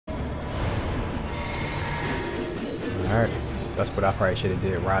Alright. That's what I probably should have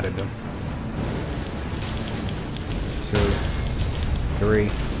did. Routed them. 2, 3.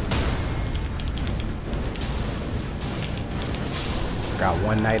 Got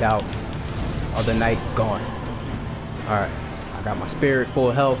one night out. Other night gone. Alright. I got my spirit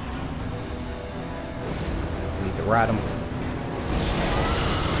full health. Need to ride him.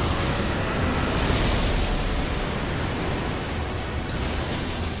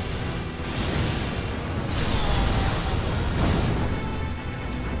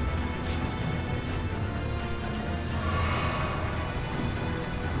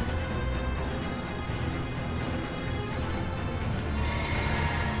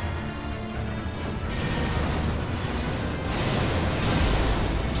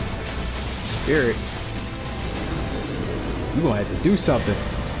 Spirit, you gonna have to do something.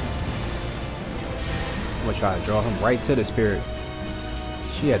 I'm gonna try to draw him right to the spirit.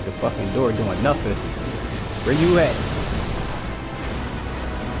 She at the fucking door doing nothing. Where you at?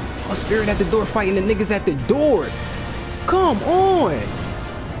 Oh, spirit at the door fighting the niggas at the door. Come on.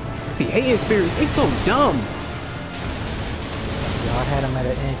 Be hating spirits, they so dumb. Y'all had him at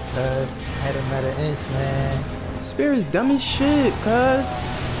an inch, cuz. Had him at an inch, man. Spirit's dumb as shit, cuz.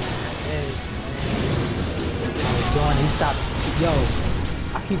 He stopped. Yo,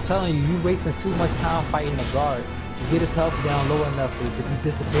 I keep telling you, you wasting too much time fighting the guards. To get his health down low enough to you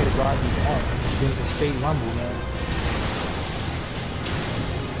disappear the guards he's at. Then it's a straight rumble, man.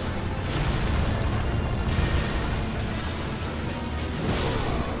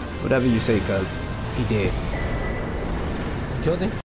 Whatever you say, cuz. He did. You killed him?